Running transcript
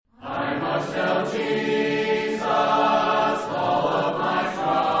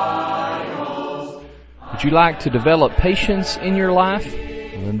Would you like to develop patience in your life?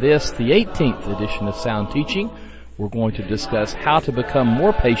 Well, in this, the 18th edition of Sound Teaching, we're going to discuss how to become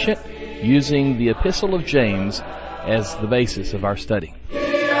more patient using the epistle of James as the basis of our study.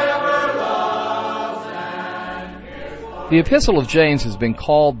 The epistle of James has been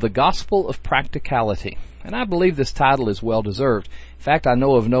called the Gospel of Practicality, and I believe this title is well deserved. In fact, I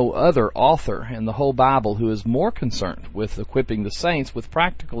know of no other author in the whole Bible who is more concerned with equipping the saints with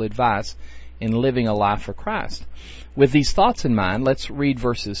practical advice in living a life for Christ. With these thoughts in mind, let's read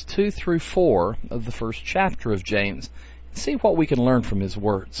verses 2 through 4 of the first chapter of James and see what we can learn from his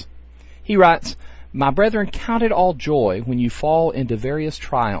words. He writes, "My brethren, count it all joy when you fall into various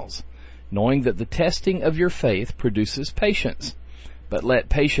trials, knowing that the testing of your faith produces patience. But let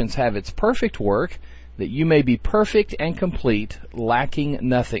patience have its perfect work, that you may be perfect and complete, lacking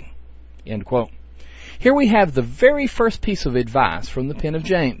nothing." End quote. Here we have the very first piece of advice from the pen of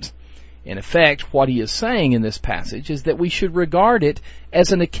James. In effect, what he is saying in this passage is that we should regard it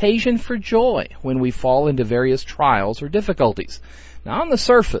as an occasion for joy when we fall into various trials or difficulties. Now, on the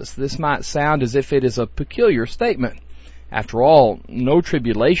surface, this might sound as if it is a peculiar statement. After all, no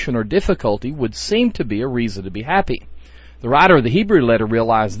tribulation or difficulty would seem to be a reason to be happy. The writer of the Hebrew letter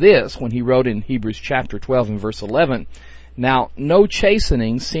realized this when he wrote in Hebrews chapter 12 and verse 11, "Now, no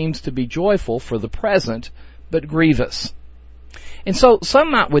chastening seems to be joyful for the present, but grievous." And so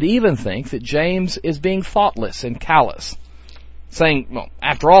some would even think that James is being thoughtless and callous, saying, well,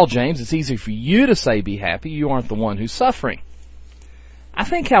 after all, James, it's easy for you to say be happy. You aren't the one who's suffering. I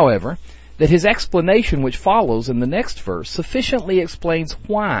think, however, that his explanation which follows in the next verse sufficiently explains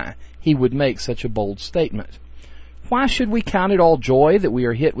why he would make such a bold statement. Why should we count it all joy that we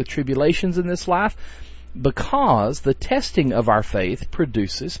are hit with tribulations in this life? Because the testing of our faith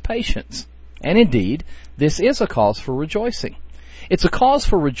produces patience. And indeed, this is a cause for rejoicing. It's a cause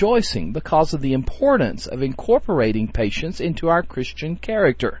for rejoicing because of the importance of incorporating patience into our Christian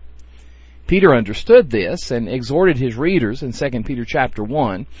character. Peter understood this and exhorted his readers in 2 Peter chapter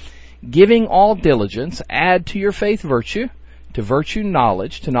 1, "Giving all diligence, add to your faith virtue, to virtue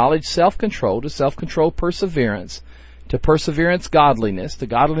knowledge, to knowledge self-control, to self-control perseverance, to perseverance godliness, to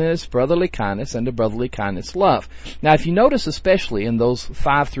godliness brotherly kindness, and to brotherly kindness love." Now, if you notice especially in those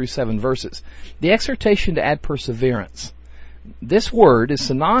 5 through 7 verses, the exhortation to add perseverance. This word is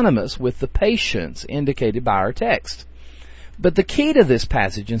synonymous with the patience indicated by our text. But the key to this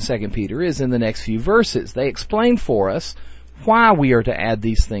passage in 2 Peter is in the next few verses. They explain for us why we are to add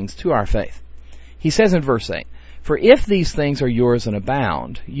these things to our faith. He says in verse 8, "For if these things are yours and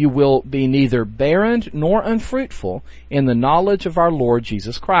abound, you will be neither barren nor unfruitful in the knowledge of our Lord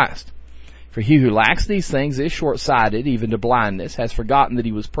Jesus Christ. For he who lacks these things is short-sighted, even to blindness, has forgotten that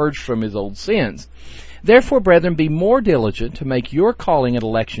he was purged from his old sins. Therefore, brethren, be more diligent to make your calling and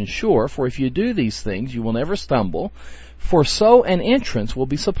election sure, for if you do these things, you will never stumble, for so an entrance will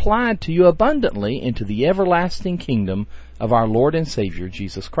be supplied to you abundantly into the everlasting kingdom of our Lord and Savior,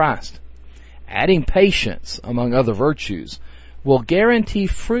 Jesus Christ." Adding patience, among other virtues, will guarantee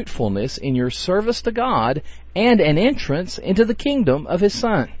fruitfulness in your service to God and an entrance into the kingdom of His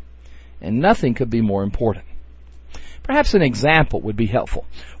Son. And nothing could be more important. Perhaps an example would be helpful.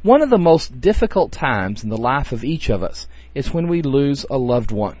 One of the most difficult times in the life of each of us is when we lose a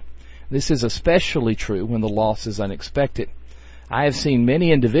loved one. This is especially true when the loss is unexpected. I have seen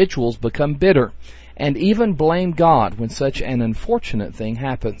many individuals become bitter and even blame God when such an unfortunate thing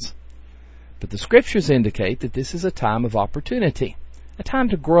happens. But the Scriptures indicate that this is a time of opportunity, a time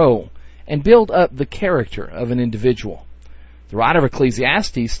to grow and build up the character of an individual. The writer of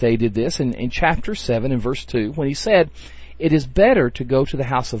Ecclesiastes stated this in chapter 7 and verse 2 when he said, "It is better to go to the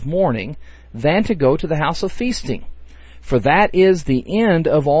house of mourning than to go to the house of feasting, for that is the end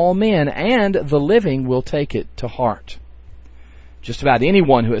of all men, and the living will take it to heart." Just about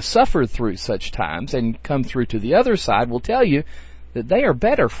anyone who has suffered through such times and come through to the other side will tell you that they are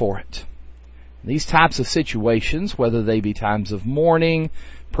better for it. These types of situations, whether they be times of mourning,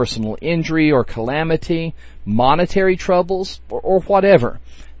 personal injury or calamity, monetary troubles, or whatever,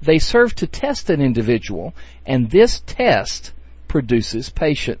 they serve to test an individual, and this test produces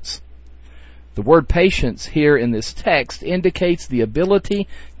patience. The word patience here in this text indicates the ability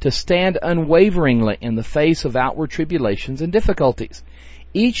to stand unwaveringly in the face of outward tribulations and difficulties.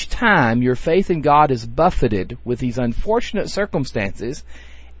 Each time your faith in God is buffeted with these unfortunate circumstances,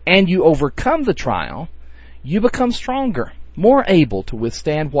 and you overcome the trial, you become stronger, more able to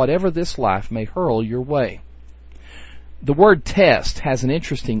withstand whatever this life may hurl your way. The word test has an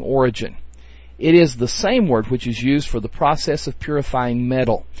interesting origin. It is the same word which is used for the process of purifying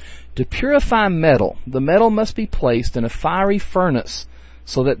metal. To purify metal, the metal must be placed in a fiery furnace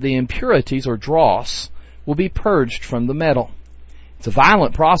so that the impurities or dross will be purged from the metal. It's a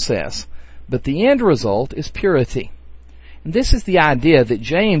violent process, but the end result is purity. And this is the idea that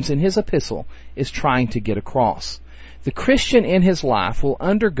James in his epistle is trying to get across. The Christian in his life will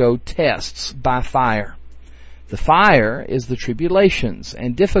undergo tests by fire. The fire is the tribulations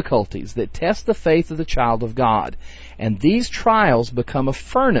and difficulties that test the faith of the child of God. And these trials become a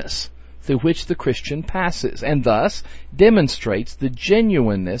furnace through which the Christian passes, and thus demonstrates the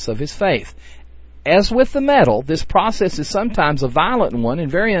genuineness of his faith. As with the metal, this process is sometimes a violent one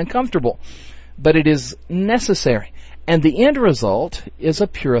and very uncomfortable, but it is necessary. And the end result is a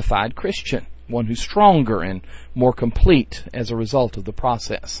purified Christian, one who's stronger and more complete as a result of the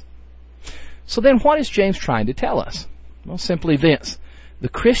process. So then what is James trying to tell us? Well, simply this. The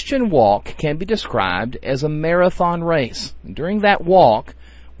Christian walk can be described as a marathon race. And during that walk,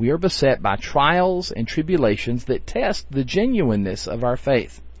 we are beset by trials and tribulations that test the genuineness of our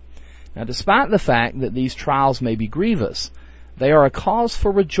faith. Now, despite the fact that these trials may be grievous, they are a cause for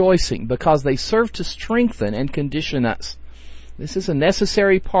rejoicing because they serve to strengthen and condition us. This is a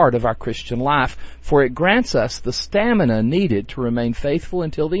necessary part of our Christian life, for it grants us the stamina needed to remain faithful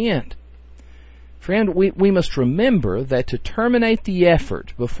until the end. Friend, we must remember that to terminate the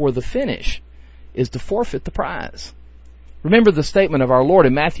effort before the finish is to forfeit the prize. Remember the statement of our Lord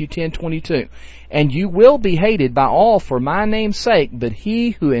in Matthew 10:22, "And you will be hated by all for my name's sake, but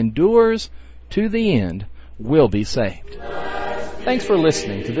he who endures to the end will be saved." Thanks for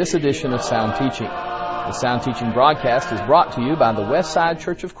listening to this edition of Sound Teaching. The Sound Teaching broadcast is brought to you by the Westside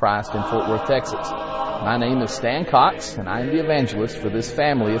Church of Christ in Fort Worth, Texas. My name is Stan Cox, and I am the evangelist for this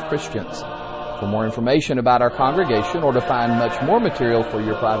family of Christians. For more information about our congregation or to find much more material for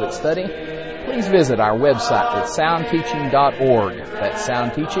your private study, please visit our website at soundteaching.org. That's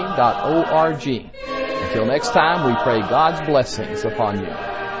soundteaching.org. Until next time, we pray God's blessings upon you.